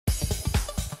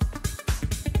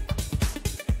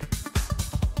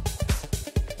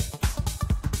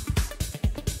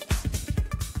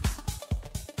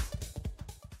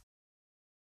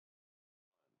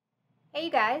Hey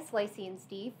you guys, Lacey and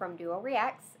Steve from Duo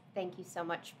Reacts. Thank you so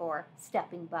much for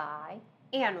stepping by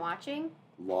and watching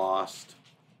Lost.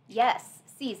 Yes,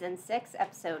 Season 6,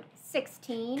 Episode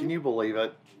 16. Can you believe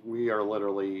it? We are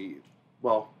literally,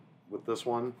 well, with this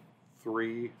one,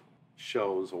 3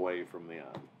 shows away from the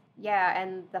end. Yeah,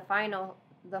 and the final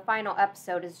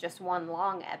episode is just one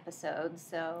long episode,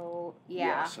 so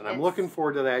yeah. Yes, and I'm looking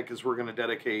forward to that because we're going to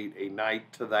dedicate a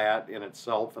night to that in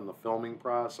itself in the filming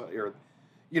process, or,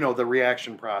 you know, the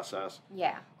reaction process.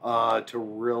 Yeah. To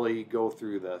really go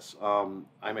through this. I'm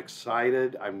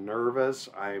excited. I'm nervous.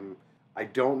 I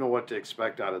don't know what to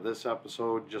expect out of this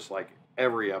episode, just like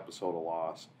every episode of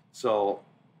Lost. So,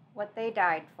 what they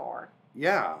died for.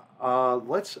 Yeah.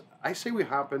 I say we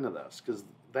hop into this because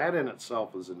that in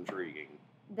itself is intriguing.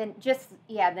 Then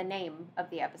the name of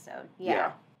the episode.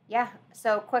 Yeah.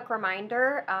 So quick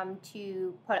reminder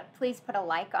to please put a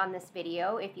like on this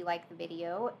video if you like the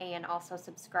video, and also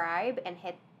subscribe and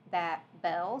hit that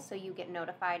bell so you get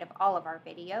notified of all of our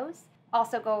videos.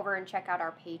 Also go over and check out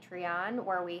our Patreon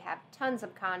where we have tons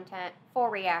of content, full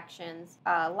reactions,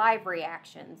 live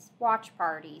reactions, watch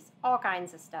parties, all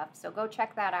kinds of stuff. So go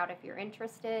check that out if you're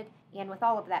interested. And with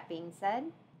all of that being said,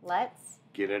 let's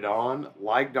get it on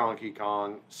like Donkey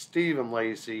Kong. Steve and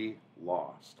Lacey,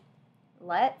 Lost.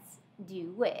 Let's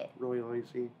do it. Really,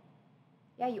 Lacey?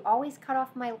 Yeah, you always cut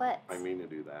off my lips. I mean to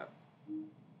do that.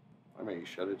 I may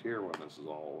shed a tear when this is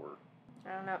all over.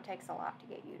 I don't know, it takes a lot to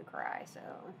get you to cry, so...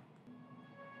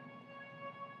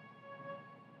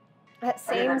 That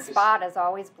same spot is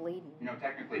always bleeding. You know,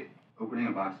 technically, opening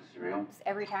a box of cereal...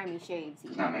 Every time he shaves,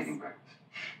 it's not making breakfast.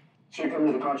 So you're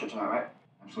coming to the concert tonight, right?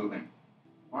 Absolutely.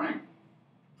 Morning.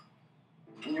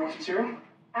 You want some cereal?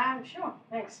 Sure,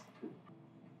 thanks.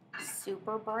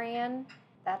 Super Bran?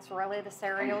 That's really the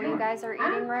cereal you guys are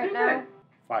eating right now?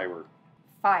 Fiber.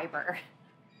 Fiber.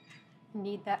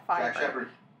 Need that fiber. Jack Shepherd.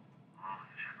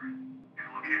 Shepherd.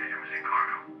 You've located him as a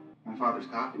cargo. My father's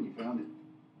coffin, you found it.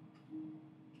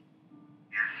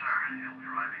 Yes, sir. He'll be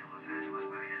arriving in Los Angeles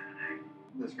by the end of the day.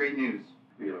 That's great news.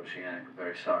 We at Oceanic are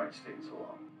very sorry it's taken so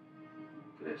long.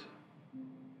 Good day, sir.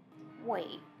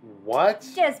 Wait. What?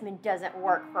 Desmond doesn't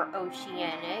work for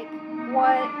Oceanic.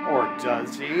 What? Or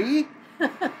does he?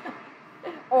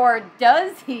 Or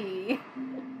does he?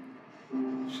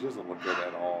 She doesn't look good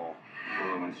at all.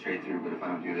 Well, I went straight through, but if I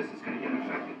don't do this, it's going to get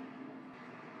infected.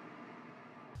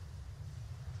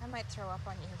 I might throw up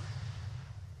on you.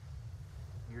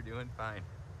 You're doing fine.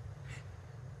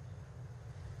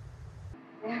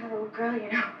 I have a little girl, you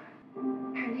know.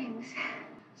 Her name's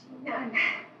Gina.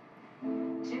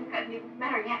 Jim hadn't even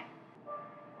met her yet.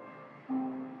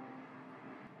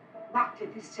 Locke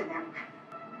did this to them.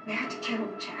 They had to kill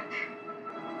him, Jack.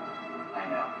 I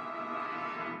know.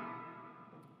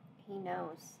 He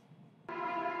knows. I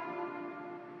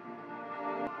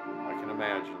can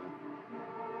imagine.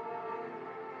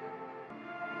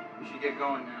 We should get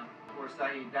going now. Before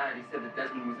Saeed died, he said that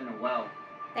Desmond was in a well.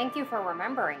 Thank you for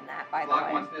remembering that, by the Locke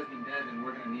way. wants Desmond dead, and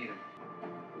we're going to need him.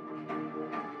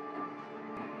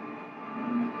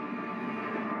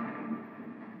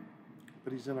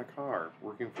 But he's in a car,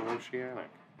 working for Oceanic.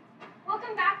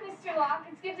 Welcome back, Mr. Locke.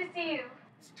 It's good to see you.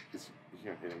 You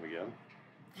gonna hit him again?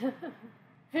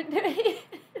 He's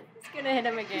gonna hit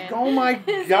him again. Oh my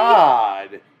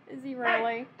God! Is he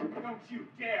really? Don't you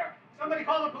dare! Somebody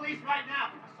call the police right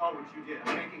now! I saw what you did.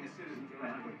 I'm making a citizen's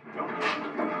arrest. Don't.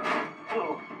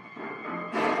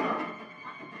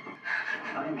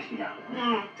 I'm here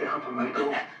to help him let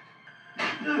go.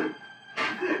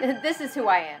 This is who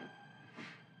I am.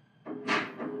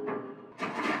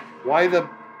 Why the...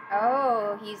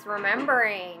 Oh, he's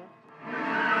remembering.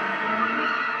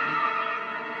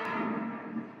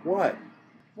 What?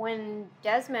 When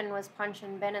Desmond was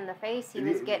punching Ben in the face, he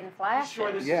was getting flashes.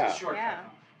 Sure, this Yeah. is a shortcut. Yeah.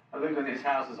 I lived in these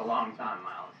houses a long time,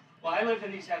 Miles. Well, I lived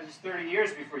in these houses 30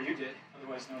 years before you did,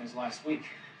 otherwise known as last week.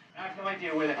 I have no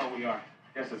idea where the hell we are.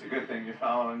 Guess it's a good thing you're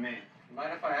following me.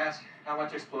 Mind if I ask how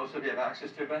much explosive you have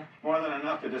access to, Ben? More than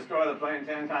enough to destroy the plane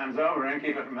 10 times over and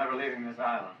keep it from ever leaving this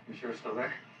island. You sure it's still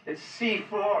there? It's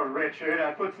C4, Richard.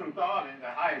 I put some thought into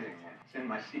hiding it. It's in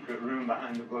my secret room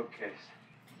behind the bookcase.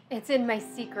 It's in my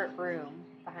secret room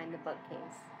behind the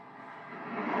bookcase.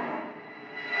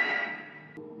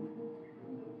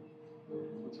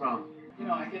 What's wrong? You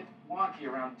know, I get wonky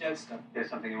around dead stuff. There's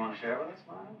something you want to share with us,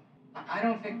 Miles? I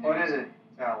don't think... What is it,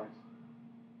 Alex?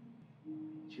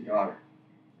 It's your daughter.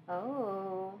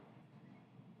 Oh.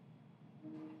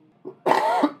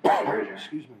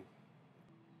 Excuse me.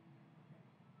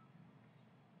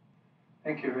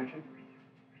 Thank you, Richard.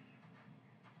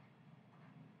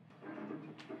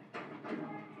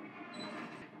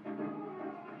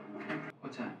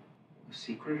 What's that? A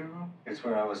secret room? It's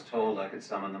where I was told I could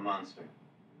summon the monster.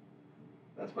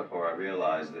 That's before I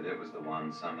realized that it was the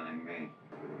one summoning me.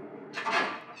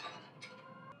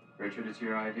 Richard, it's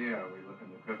your idea. Are we looking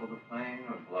to cripple the plane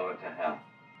or blow it to hell?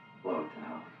 Blow it to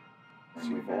hell.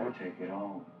 Then we better take it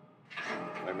home.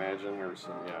 I imagine, or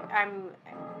some, yeah. I'm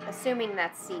assuming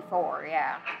that's C4,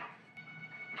 yeah.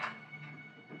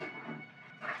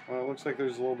 Well, it looks like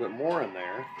there's a little bit more in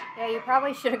there. Yeah, you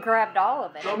probably should have grabbed all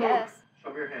of it, I guess. Show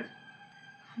me your hands.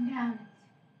 Calm down.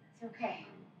 It's okay.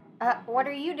 What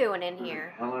are you doing in Who the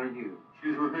here? hell are you?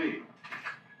 She's with me.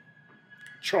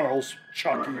 Charles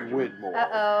Chucky Widmore.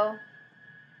 Uh-oh.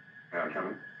 Yeah,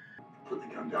 coming. Put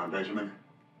the gun down, Benjamin.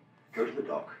 Go to the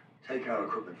dock. Take our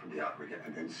equipment from the outrigger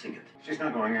and then sink it. She's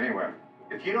not going anywhere.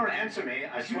 If you don't answer me,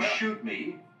 I If you swear... shoot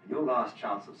me, your last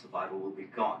chance of survival will be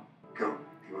gone. Go.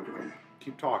 You won't do anything.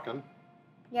 Keep talking.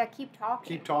 Yeah, keep talking.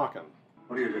 Keep talking.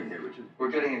 What are you doing here, Richard?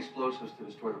 We're getting explosives to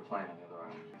destroy the plane on the other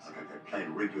island. I've had that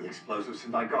plane rigged with explosives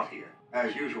since I got here.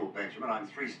 As usual, Benjamin, I'm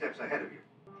 3 steps ahead of you.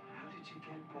 How did you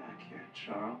get back here,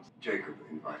 Charles? Jacob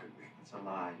invited me. That's a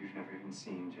lie. You've never even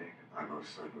seen Jacob. I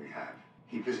most certainly have.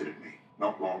 He visited me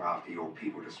not long after your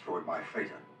people destroyed my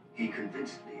freighter. He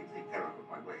convinced me of the error of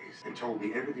my ways and told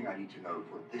me everything I need to know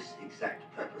for this exact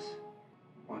purpose.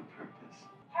 What purpose?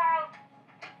 Charles!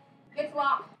 It's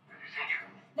locked.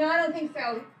 No, I don't think so.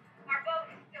 Our boat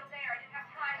is still there. I didn't have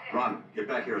time to... Run. Get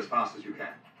back here as fast as you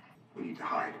can. We need to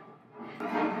hide.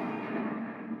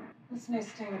 What's the next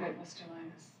thing of it, Mr.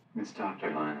 Linus? It's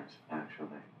Dr. Linus,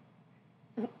 actually.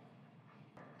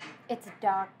 It's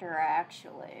Doctor,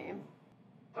 actually.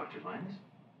 Dr. Linus?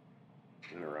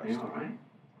 Are Interesting. you all right?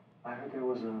 I heard there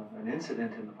was an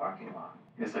incident in the parking lot.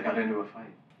 Yes, I got into a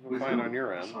fight. No fight on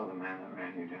your I end. saw the man that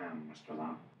ran you down, Mr.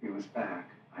 Locke. He was back.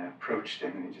 I approached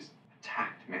him and he just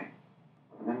attacked me.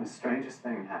 And then the strangest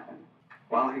thing happened.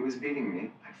 While he was beating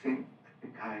me, I think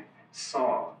I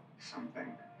saw something.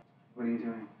 What are you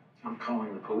doing? I'm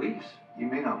calling the police. You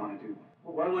may not want to do that.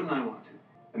 Well, why wouldn't I want to?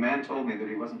 The man told me that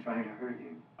he wasn't trying to hurt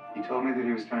you. He told me that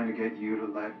he was trying to get you to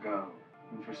let go.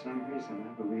 And for some reason,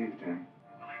 I believed him.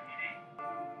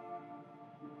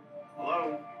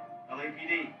 Hello?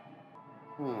 LAPD.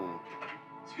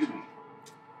 Excuse me.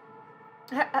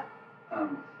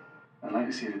 I'd like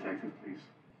to see a detective, please.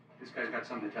 This guy's got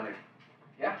something to tell you.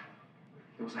 Yeah?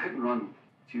 There was a hit and run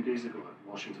a few days ago at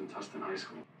Washington Tustin High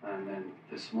School. And then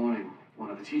this morning, one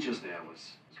of the teachers there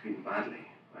was beaten badly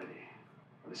by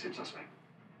the same suspect.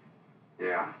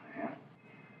 Yeah?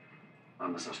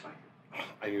 I'm the suspect.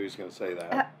 I knew he was going to say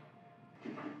that.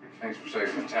 Thanks for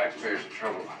saving the taxpayers some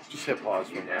trouble. Just hit pause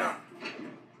for now.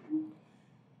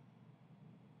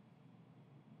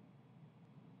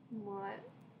 What?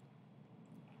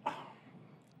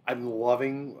 I'm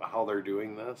loving how they're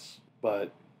doing this,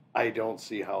 but I don't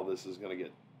see how this is going to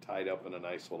get tied up in a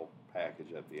nice little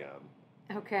package at the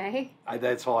end. Okay.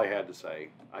 That's all I had to say.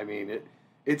 I mean,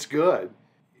 it's good.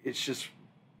 It's just,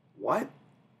 what?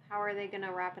 How are they going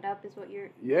to wrap it up is what you're...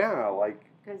 Yeah, like...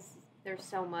 Because there's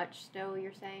so much still,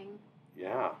 you're saying?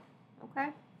 Yeah.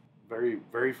 Okay. Very,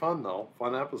 very fun, though.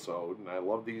 Fun episode. And I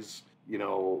love these,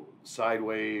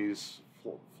 sideways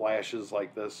flashes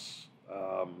like this.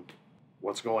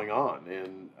 What's going on?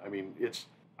 And, I mean, it's...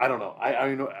 I don't know.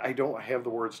 I don't have the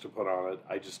words to put on it.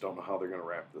 I just don't know how they're going to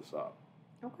wrap this up.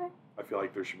 Okay. I feel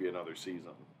like there should be another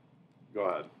season. Go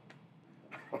ahead.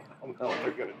 I don't know if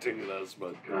they're going to do this,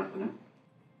 but...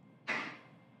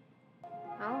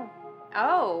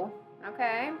 Oh,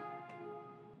 okay.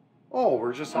 Oh,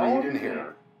 we're just all in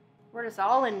here. We're just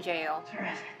all in jail.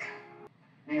 Terrific.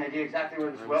 Any idea exactly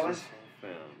where this well is?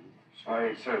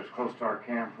 Sorry, sir, it's close to our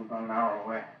camp. We're about an hour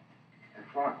away. If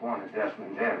Flock wanted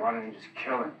Desmond dead, why didn't he just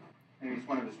kill him? Maybe it's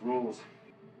one of his rules.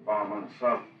 Bomb on the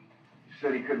sub. He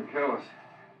said he couldn't kill us.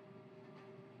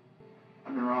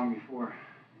 I've been wrong before.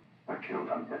 I killed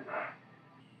him, didn't I?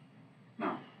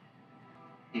 No.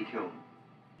 He killed him.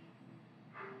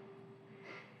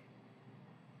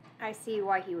 I see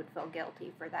why he would feel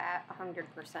guilty for that, 100%.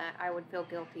 I would feel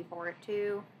guilty for it,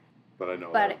 too. But I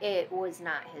know But it was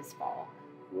not his fault.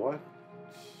 What?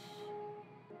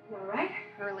 You all right?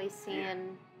 Hurley's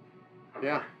seeing...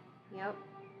 Yeah. Yep.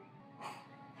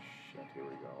 Shit, here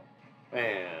we go.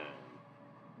 And...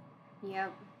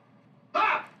 Yep.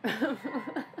 Bob!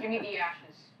 Give me the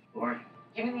ashes. Lord,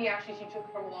 Give me the ashes you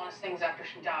took from Alana's things after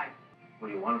she died. what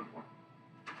do you want them for?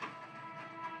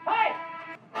 Hey!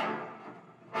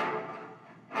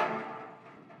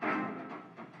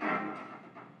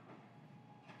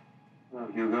 Hello,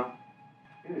 Hugo.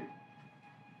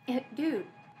 Dude.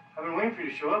 I've been waiting for you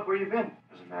to show up. Where you been?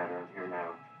 Doesn't matter. I'm here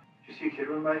now. Did you see a kid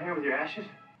run by here with your ashes?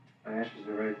 My ashes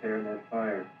are right there in that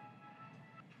fire.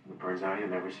 The birds out, you'll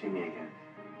never see me again.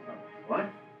 What?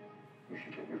 You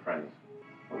should get your friends.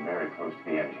 We're very close to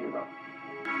the end, Hugo.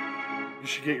 You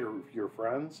should get your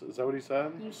friends? Is that what he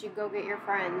said? You should go get your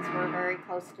friends. We're very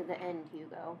close to the end,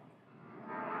 Hugo.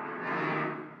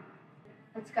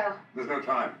 Let's go. There's no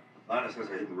time. Linus has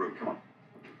a hidden room. Come on.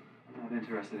 I'm not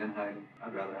interested in hiding.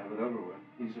 I'd rather have it over with.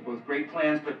 These are both great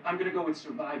plans, but I'm gonna go with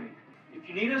surviving. If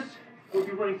you need us, we'll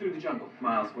be running through the jungle.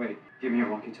 Miles, wait. Give me your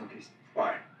walkie-talkies.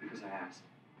 Why? Because I asked.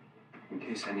 In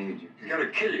case I need you. He's gonna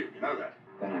kill you. You know that.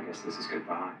 Then I guess this is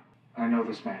goodbye. I know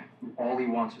this man. All he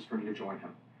wants is for me to join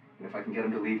him. And if I can get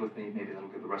him to leave with me, maybe that'll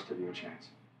give the rest of you a chance.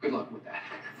 Good luck with that.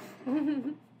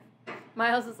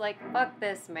 Miles is like, fuck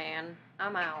this, man.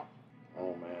 I'm out.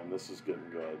 Oh, man, this is getting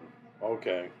good.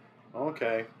 Okay.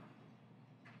 Okay.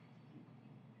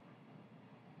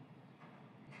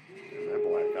 And that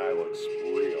black guy looks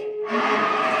real.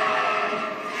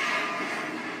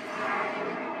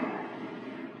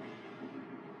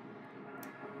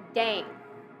 Dang.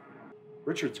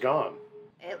 Richard's gone.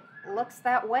 It looks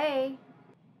that way.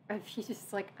 If he's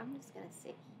just like, I'm just gonna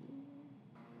sit here.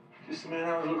 Just the man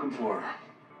I was looking for.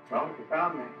 Well, if you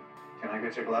found me, can I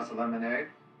get you a glass of lemonade?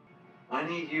 I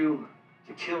need you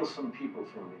to kill some people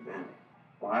for me, Ben.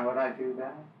 Why would I do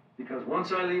that? Because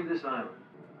once I leave this island,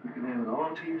 you can have it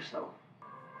all to yourself.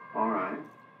 All right.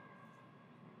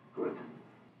 Good.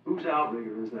 Whose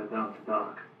outrigger is that down at the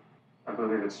dock? I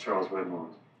believe it's Charles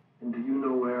Wedmore's. And do you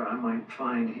know where I might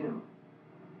find him?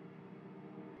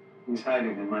 He's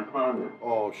hiding in my closet.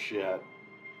 Oh, shit.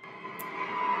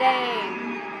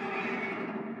 Dang.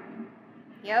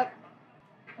 Yep.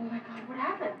 Oh my God, what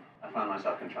happened? I found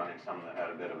myself confronting someone that had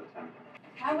a bit of a temper.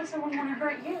 Why would someone want to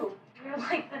hurt you? You're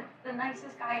like the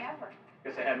nicest guy ever.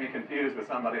 Guess they had me confused with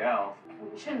somebody else.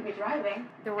 You shouldn't be driving.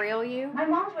 The real you? My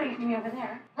mom's waiting for me over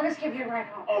there. Let us give you a ride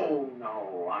home. Oh,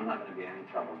 no, I'm not going to be any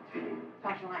trouble to you.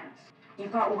 Dr. Linus,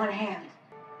 you've got one hand.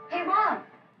 Hey, Mom,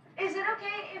 is it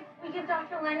okay if we give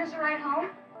Dr. Linus a ride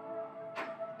home?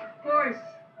 Of course.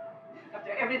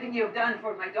 After everything you've done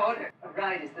for my daughter, a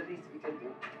ride is the least we can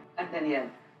do. And Danielle.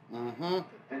 Mm-hmm.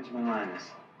 Benjamin Linus.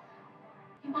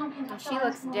 Hey, Mom, can Dr. She Linus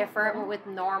looks come different over? with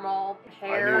normal I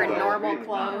hair knew and that. normal Really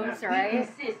clothes, not. right? We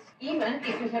insist, even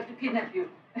if we have to kidnap you.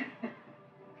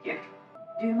 Here.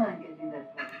 Do you mind getting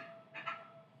that for me?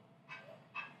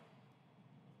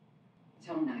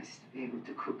 So nice to be able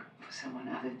to cook for someone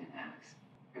other than Alex.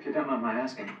 If you don't mind my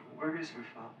asking, where is her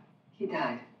father? He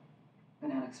died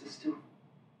when Alex was 2.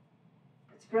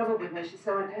 That's probably why she's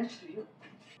so attached to you.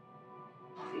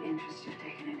 All the interest you've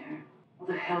taken in her, all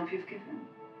the help you've given.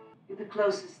 You're the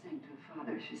closest thing to a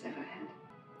father she's ever had.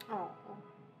 Oh.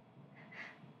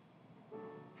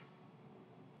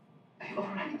 Are you all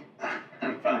right?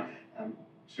 I'm fine. I'm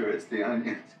sure it's the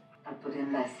onions. I'll put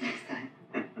in less next time.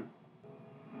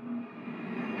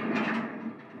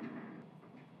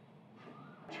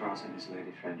 Charles and his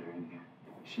lady friend are in here.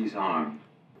 She's armed,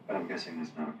 but I'm guessing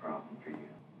that's not a problem for you.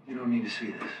 You don't need to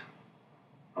see this.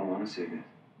 I want to see this.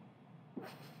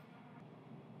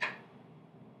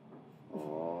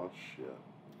 Oh, shit.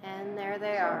 And there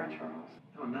they Sorry, are. Charles.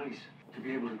 How nice to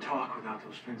be able to talk without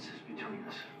those fences between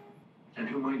us. And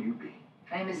who might you be?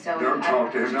 My name is Zoe. Don't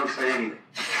talk to him. Don't say anything.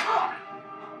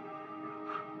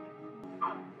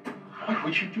 Why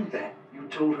would you do that? You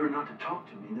told her not to talk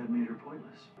to me. That made her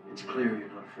pointless. It's clear you're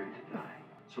not afraid to die.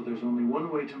 So there's only one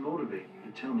way to motivate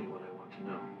you to tell me what I want to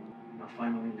know. And I'll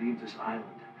finally leave this island.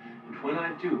 And when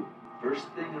I do, first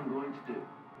thing I'm going to do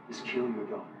is kill your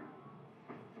daughter.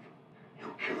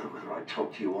 You'll kill her whether I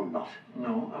talk to you or not.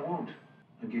 No, I won't.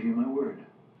 I'll give you my word.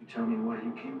 You tell me why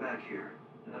you came back here,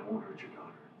 and I won't hurt your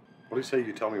daughter. What do you say?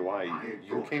 You tell me why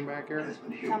you came back here?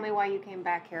 Tell me why you came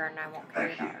back here and I won't kill your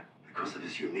Back here daughter. because of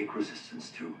his unique resistance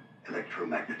to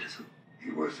electromagnetism. He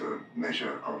was a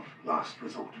measure of last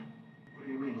resort. What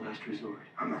do you mean, last resort?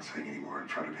 I'm not saying any more in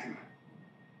front of him.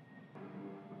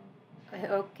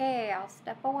 Okay, I'll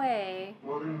step away.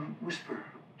 Well, then whisper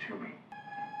to me.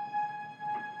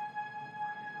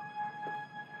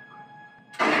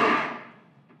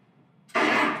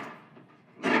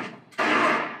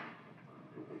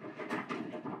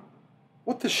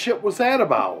 What the shit was that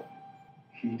about?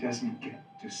 He doesn't get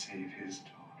to save his daughter.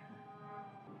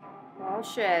 Oh,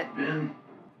 shit. Ben,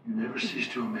 you never cease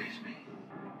to amaze me.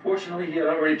 Fortunately, he had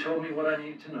already told me what I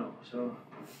needed to know, so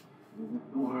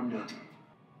no harm done.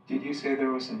 Did you say there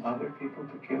were some other people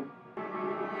to kill?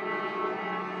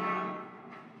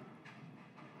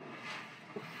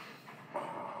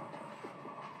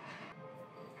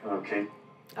 Okay.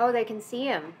 Oh, they can see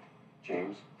him.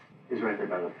 James? He's right there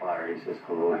by the fire. He says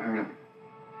hello. I heard him.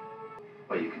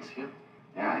 But you can see him?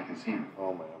 Yeah, I can see him.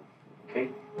 Oh, man.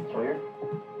 Kate? Sawyer?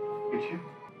 You too?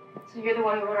 So you're the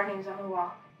one who wrote our names on the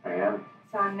wall. I am?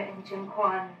 Sun and Jin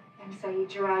Kwan and Saeed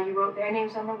Jarrah, you wrote their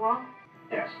names on the wall?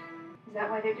 Yes. Is that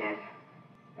why they're dead?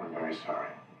 I'm very sorry.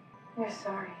 You're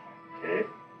sorry. Kate?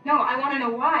 No, I want to know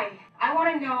why. I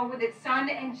want to know that Sun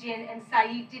and Jin and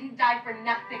Saeed didn't die for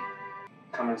nothing.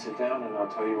 Come and sit down and I'll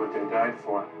tell you what they died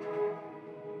for.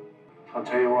 I'll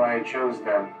tell you why I chose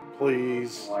them.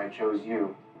 Please. Why I chose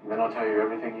you. And then I'll tell you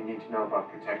everything you need to know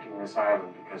about protecting this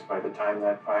island, because by the time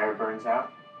that fire burns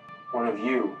out, one of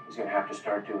you is going to have to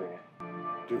start doing it.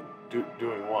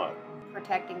 Doing what?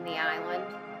 Protecting the island.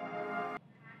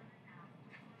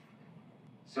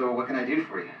 So what can I do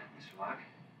for you, Mr. Locke?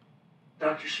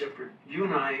 Dr. Shepard, you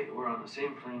and I were on the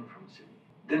same plane from Sydney.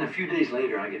 Then a few days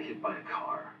later, I get hit by a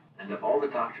car. And of all the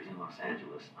doctors in Los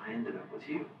Angeles, I ended up with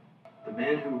you. The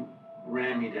man who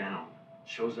ran me down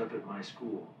shows up at my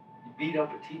school. He beat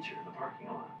up a teacher in the parking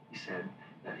lot. He said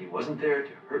that he wasn't there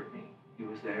to hurt me. He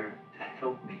was there to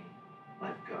help me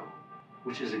let go.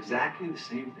 Which is exactly the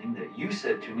same thing that you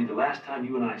said to me the last time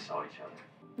you and I saw each other.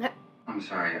 I'm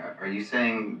sorry, are you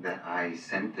saying that I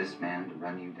sent this man to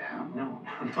run you down? No.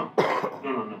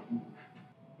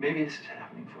 Maybe this is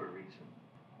happening for a reason.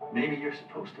 Maybe you're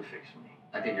supposed to fix me.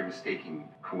 I think you're mistaking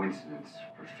coincidence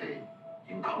for fate.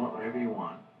 You can call it whatever you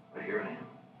want, but here I am.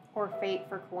 Or fate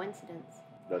for coincidence.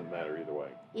 Doesn't matter either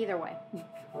way. Either way.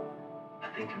 I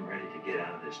think I'm ready to get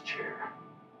out of this chair.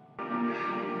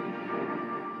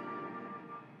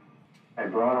 I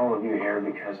brought all of you here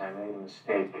because I made a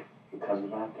mistake. Because of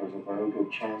that, there's a very good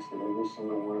chance that every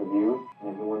single one of you and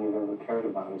everyone you've ever cared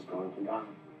about is going to die.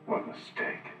 What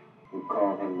mistake? You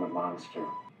call him the monster.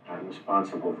 I'm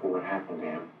responsible for what happened to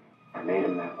him. I made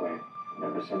him that way. And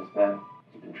ever since then,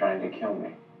 he's been trying to kill me.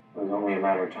 It was only a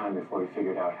matter of time before he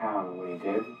figured out how, and when he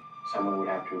did, someone would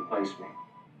have to replace me.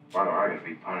 Why do I have to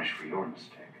be punished for your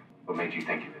mistake? What made you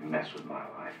think you could mess with my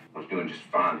life? I was doing just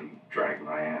fine till you dragged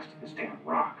my ass to this damn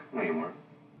rock. No, you weren't.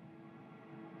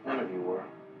 None of you were.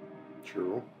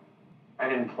 True. I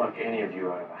didn't pluck any of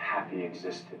you out of a happy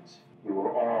existence. You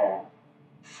were all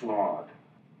flawed.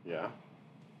 Yeah.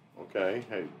 Okay.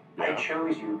 Hey. Yeah. I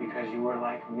chose you because you were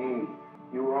like me.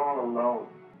 You were all alone.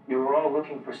 You were all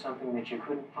looking for something that you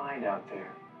couldn't find out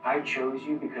there. I chose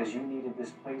you because you needed this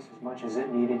place as much as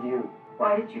it needed you.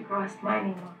 Why did you cross my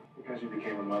name off? Because you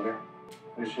became a mother.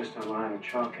 There's just a line of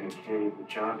chalk in a cave. The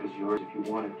job is yours if you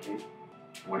want it, Kate.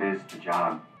 What is the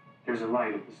job? There's a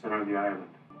light at the center of the island.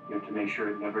 You have to make sure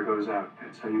it never goes out.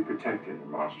 That's how you protect it. Your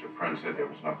monster friend said there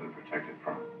was nothing to protect it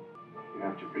from. You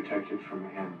have to protect it from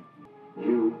him.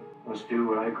 You must do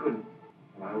what I couldn't,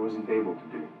 and I wasn't able to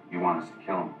do. You want us to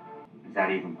kill him? Is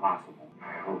that even possible?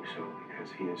 I hope so,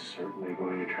 because he is certainly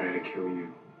going to try to kill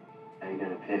you. How are you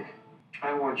going to pick?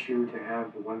 I want you to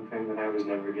have the one thing that I was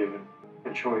never given.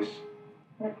 A choice.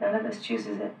 But none of us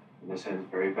chooses it. And this ends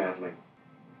very badly.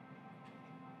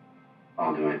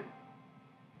 I'll do it.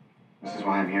 This is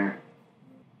why I'm here.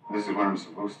 This is what I'm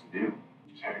supposed to do.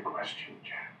 Just had a question,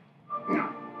 Jack. No.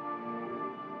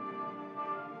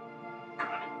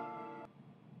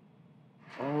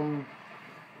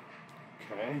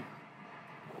 Okay.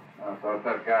 I thought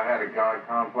that guy had a god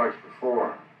complex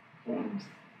before. James.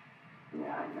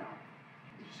 Yeah, I know.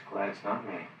 I'm just glad it's not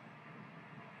me.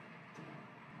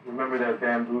 Remember that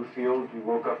bamboo field you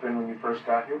woke up in when you first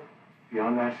got here?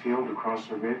 Beyond that field, across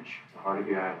the ridge, the heart of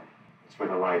the island. That's where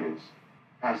the light is.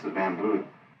 Past the bamboo.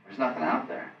 There's nothing out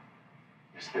there.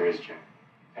 Yes, there is, Jack.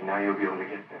 And now you'll be able to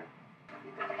get there.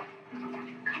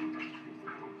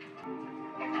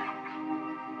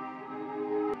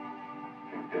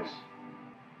 Take this.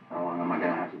 How long am I going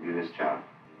to have to do this job?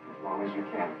 As long as you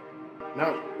can.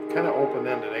 Now, kind of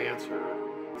open-ended answer.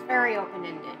 It's very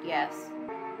open-ended, yes.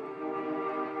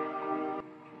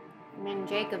 I mean,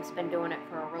 Jacob's been doing it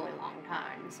for a really long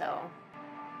time, so.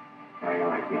 Now you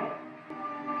like me.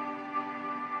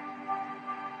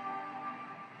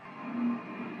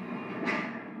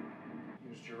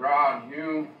 Here's Gerard,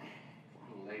 you.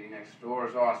 The lady next door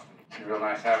is Austin. It's real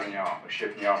nice having you off. We're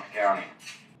shipping you off to county.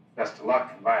 Best of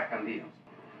luck and vaya con Dios.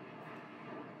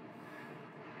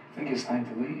 I think it's time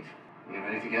to leave. You're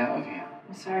ready to get out of here.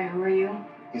 I'm sorry, who are you?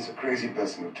 He's a crazy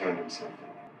person who turned himself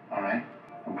in. All right?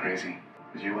 I'm crazy.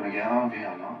 Because you want to get out of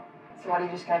here, no? So what, are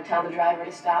you just going to tell the driver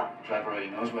to stop? The driver already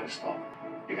knows where to stop.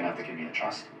 You're going to have to give me a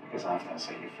trust. Because after I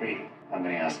set you free, I'm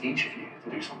going to ask each of you to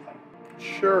do something.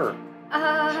 Sure. So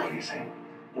what do you say?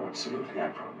 No, absolutely, I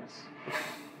promise.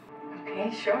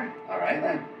 Okay, sure. All right,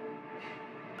 then.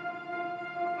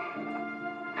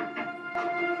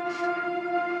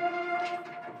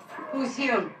 Who's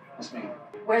you? That's me.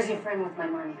 Where's your friend with my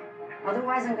money?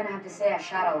 Otherwise, I'm gonna have to say I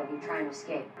shot all of you trying to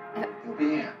escape. You'll be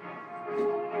here.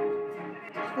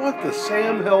 What the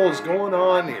Sam Hill is going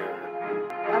on here?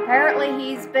 Apparently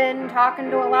he's been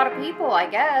talking to a lot of people, I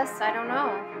guess. I don't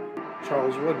know.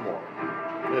 Charles Woodmore,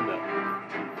 isn't it?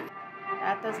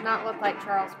 That does not look like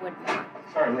Charles Woodmore.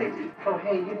 Sorry, Lacey. Oh,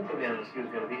 hey, you didn't put me on this. He was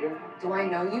going to be here? Do I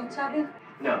know you, Tubby?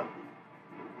 No.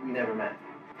 We never met.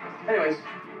 Anyways,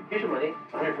 here's your money.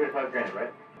 125 grand,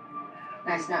 right?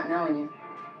 Nice not knowing you.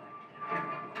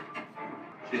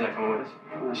 She's not coming with us?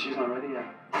 No, she's not ready yet.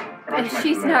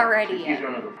 She's not ready yet.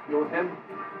 You with him?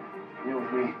 You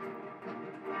with me?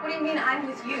 What do you mean I'm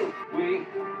with you? We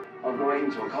are going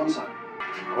to a concert.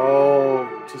 Oh,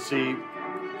 to see,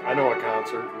 I know a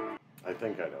concert. I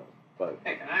think I know, but...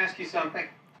 Hey, can I ask you something?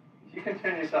 You can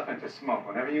turn yourself into smoke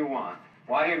whenever you want.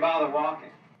 Why do you bother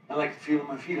walking? I like to feel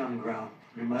my feet on the ground.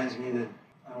 It reminds me that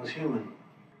I was human.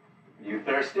 You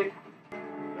thirsty?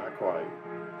 Not quite.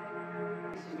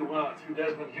 This is the one I threw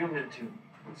Desmond Hume into.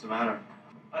 What's the matter?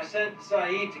 I sent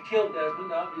Saeed to kill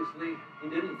Desmond. Obviously, he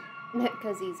didn't.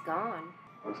 Because he's gone.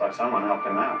 Looks like someone helped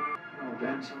him out. Oh,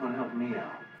 Ben, someone helped me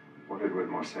out. What did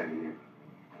Whitmore say to you?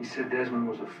 He said Desmond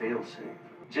was a failsafe.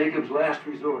 Jacob's last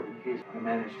resort in case I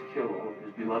managed to kill all of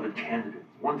his beloved candidates.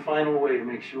 One final way to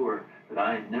make sure that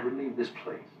I never leave this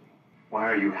place. Why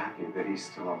are you happy that he's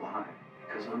still alive?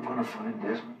 Because I'm going to find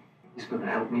Desmond. He's going to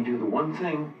help me do the one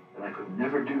thing that I could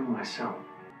never do myself.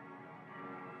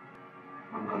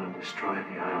 I'm going to destroy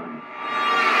the island.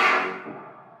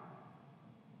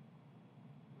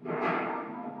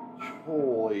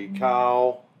 Holy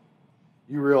cow.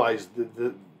 You realize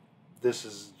that this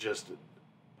is just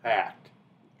packed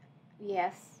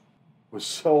Yes. with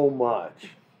so much.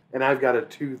 And I've got a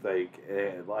toothache,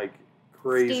 and like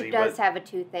crazy. Steve does have a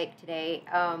toothache today.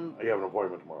 I have an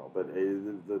appointment tomorrow, but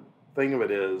the thing of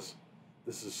it is,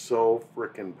 this is so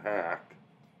freaking packed.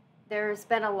 There's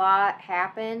been a lot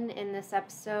happen in this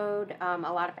episode. A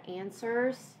lot of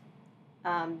answers.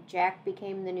 Jack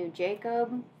became the new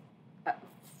Jacob.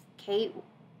 Kate,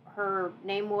 her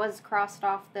name was crossed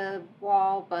off the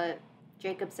wall, but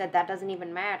Jacob said that doesn't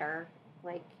even matter.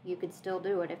 Like, you could still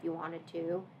do it if you wanted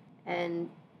to.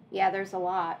 And, yeah, there's a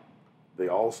lot. They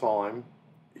all saw him.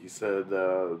 He said,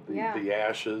 the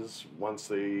ashes, once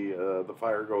the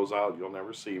fire goes out, you'll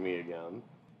never see me again.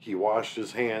 He washed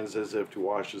his hands as if to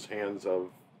wash his hands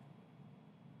of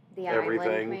the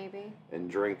everything. Island, maybe. And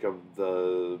drink of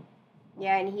the...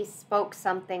 Yeah, and he spoke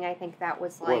something, I think that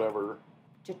was like... whatever.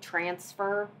 To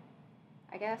transfer,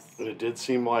 I guess. But it did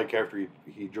seem like after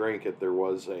he drank it, there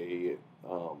was a...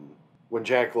 when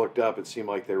Jack looked up, it seemed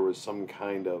like there was some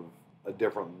kind of a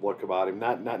different look about him.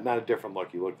 Not a different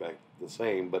look. He looked like the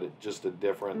same, but it just a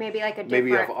different... Maybe like a different...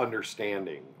 Maybe of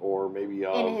understanding, or maybe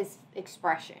of... In his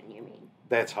expression, you mean?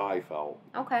 That's how I felt.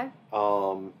 Okay.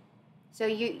 So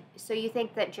you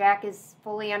think that Jack is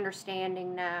fully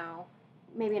understanding now?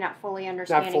 Maybe not fully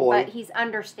understanding, but he's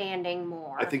understanding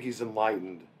more. I think he's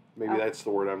enlightened. Maybe that's the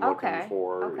word I'm looking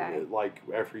for. Okay. Like,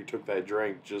 after he took that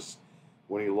drink, just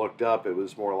when he looked up, it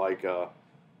was more like a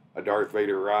Darth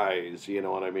Vader rise, you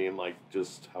know what I mean? Like,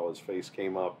 just how his face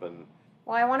came up. And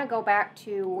well, I want to go back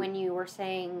to when you were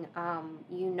saying,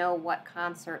 you know what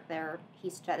concert that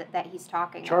he's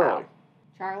talking about.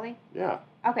 Charlie? Yeah.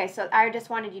 Okay, so I just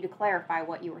wanted you to clarify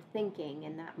what you were thinking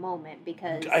in that moment,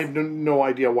 because... I have no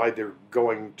idea why they're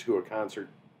going to a concert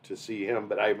to see him,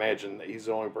 but I imagine that he's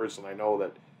the only person I know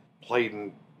that played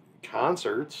in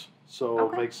concerts,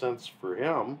 so it makes sense for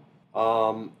him.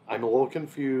 I'm a little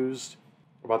confused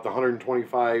about the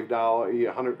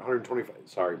 $125,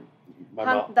 sorry.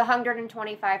 The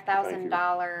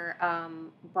 $125,000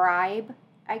 bribe,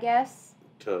 I guess.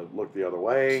 To look the other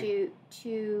way.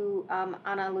 To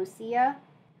Ana Lucia,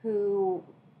 who,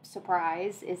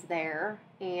 surprise, is there,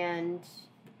 and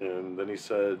then he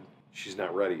said she's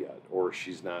not ready yet, or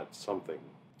she's not something.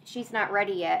 She's not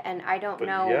ready yet, and I don't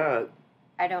know. Yet,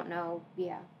 I don't know.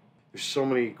 Yeah. There's so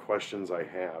many questions I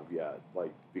have yet,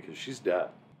 like, because she's dead.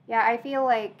 Yeah, I feel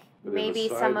like But maybe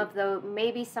some of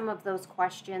those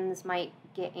questions might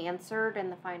get answered in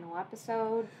the final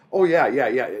episode. Oh yeah.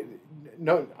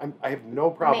 No, I have no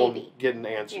problem Maybe. getting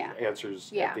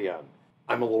answers Yeah. at the end.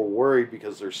 I'm a little worried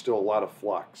because there's still a lot of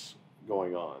flux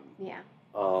going on. Yeah.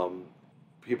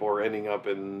 People are ending up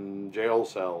in jail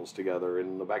cells together,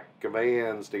 in the back of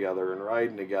vans together, and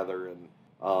riding together, and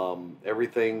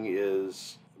everything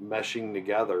is meshing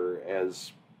together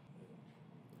as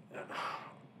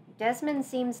Desmond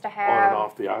seems to have... on and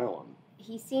off the island.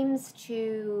 He seems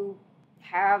to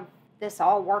have this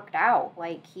all worked out.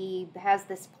 Like, he has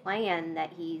this plan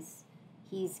that he's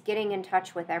getting in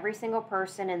touch with every single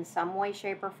person in some way,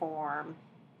 shape, or form,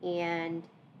 and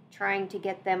trying to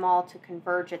get them all to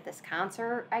converge at this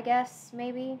concert, I guess,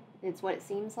 maybe. It's what it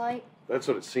seems like. That's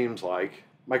what it seems like.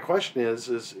 My question is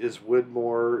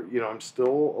Widmore, you know, I'm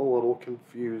still a little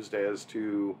confused as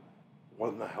to what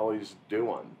in the hell he's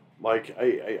doing. Like,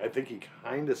 I think he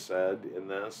kind of said in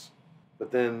this, but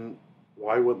then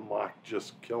why wouldn't Locke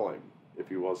just kill him if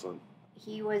he wasn't?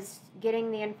 He was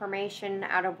getting the information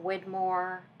out of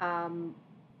Widmore,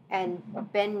 and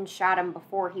Ben shot him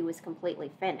before he was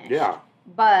completely finished. Yeah.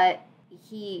 But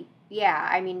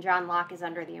I mean, John Locke is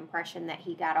under the impression that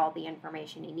he got all the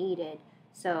information he needed.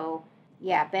 So,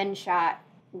 yeah, Ben shot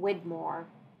Widmore.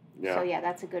 Yeah. So, yeah,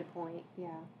 that's a good point. Yeah.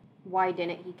 Why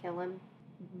didn't he kill him?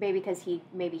 Maybe because he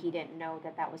didn't know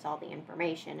that was all the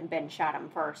information, and Ben shot him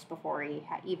first before he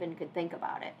even could think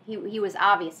about it. He was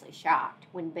obviously shocked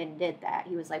when Ben did that.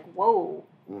 He was like, whoa,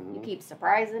 you keep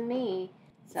surprising me.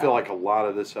 So, I feel like a lot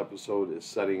of this episode is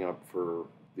setting up for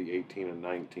the 18 and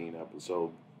 19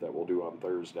 episode that we'll do on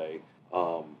Thursday.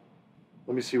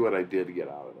 Let me see what I did get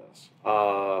out of this.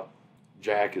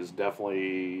 Jack is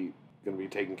definitely going to be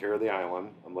taking care of the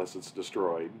island unless it's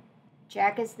destroyed.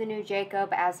 Jack is the new Jacob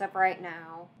as of right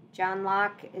now. John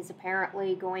Locke is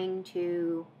apparently going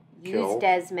to use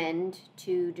Desmond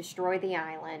to destroy the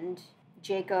island.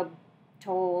 Jacob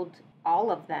told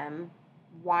all of them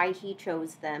why he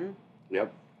chose them.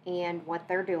 Yep. And what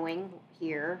they're doing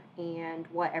here and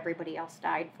what everybody else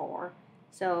died for.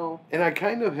 So. And I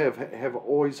kind of have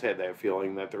always had that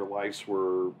feeling that their lives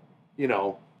were, you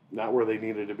know, not where they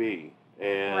needed to be.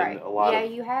 And a lot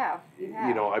of, you have.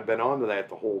 You know, I've been on to that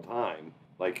the whole time.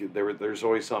 Like, there's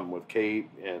always something with Kate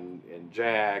and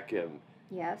Jack and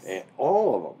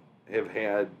all of them have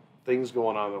had things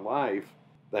going on in their life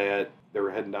that they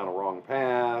were heading down a wrong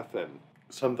path, and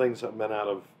some things have been out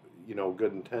of, you know,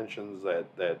 good intentions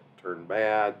that turned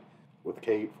bad. With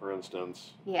Kate, for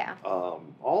instance. Yeah.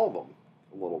 All of them,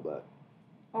 a little bit.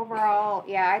 Overall,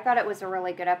 I thought it was a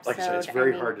really good episode. Like I said, it's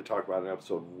very hard to talk about an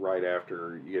episode right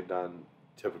after you get done.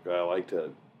 Typically, I like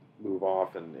to move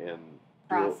off and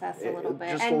process a little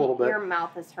bit. Just and a little bit. Your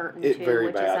mouth is hurting too,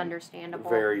 which is understandable.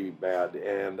 Very bad.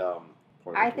 And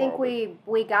I think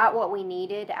we got what we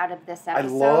needed out of this episode.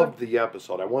 I loved the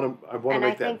episode. I want to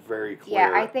make that very clear.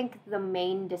 Yeah, I think the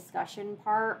main discussion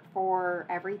part for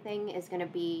everything is going to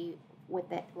be with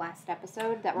the last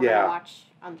episode that we're going to watch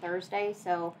on Thursday.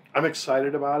 So I'm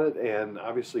excited about it, and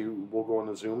obviously we'll go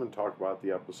into Zoom and talk about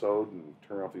the episode and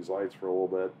turn off these lights for a little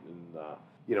bit and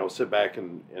you know, sit back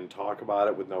and talk about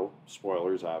it with no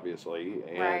spoilers, obviously.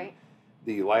 And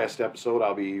the last episode,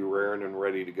 I'll be raring and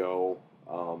ready to go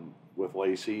with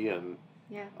Lacey and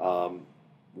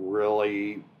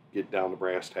really get down to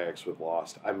brass tacks with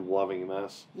Lost. I'm loving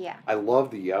this. Yeah. I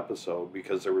love the episode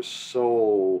because there were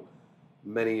so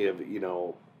many of, you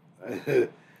know,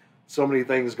 so many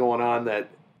things going on that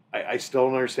I still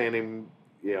don't understand him,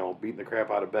 you know, beating the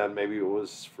crap out of Ben. Maybe it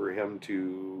was for him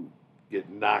to get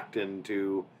knocked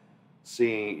into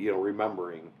seeing, you know,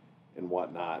 remembering and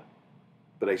whatnot.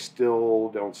 But I still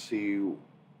don't see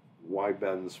why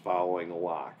Ben's following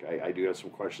Locke. I do have some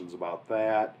questions about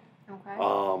that.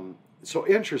 Okay. So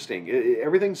interesting.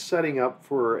 Everything's setting up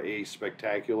for a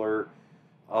spectacular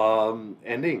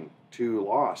ending to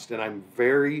Lost, and I'm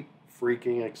very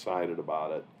freaking excited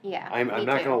about it. Yeah, I'm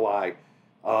not gonna lie.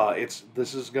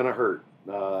 This is gonna hurt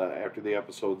after the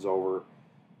episode's over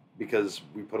because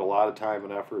we put a lot of time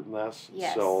and effort in this.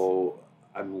 Yes. So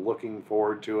I'm looking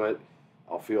forward to it.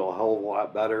 I'll feel a hell of a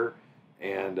lot better,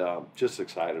 and just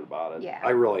excited about it. Yeah.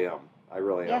 I really am. I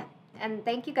really am. And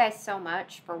thank you guys so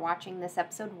much for watching this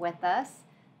episode with us.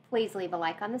 Please leave a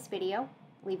like on this video.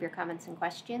 Leave your comments and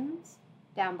questions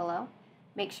down below.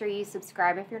 Make sure you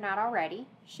subscribe if you're not already.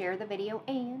 Share the video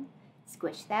and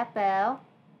squish that bell.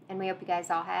 And we hope you guys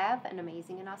all have an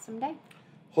amazing and awesome day.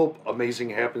 Hope amazing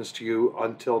happens to you.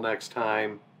 Until next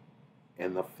time,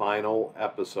 and the final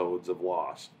episodes of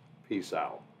Lost. Peace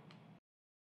out.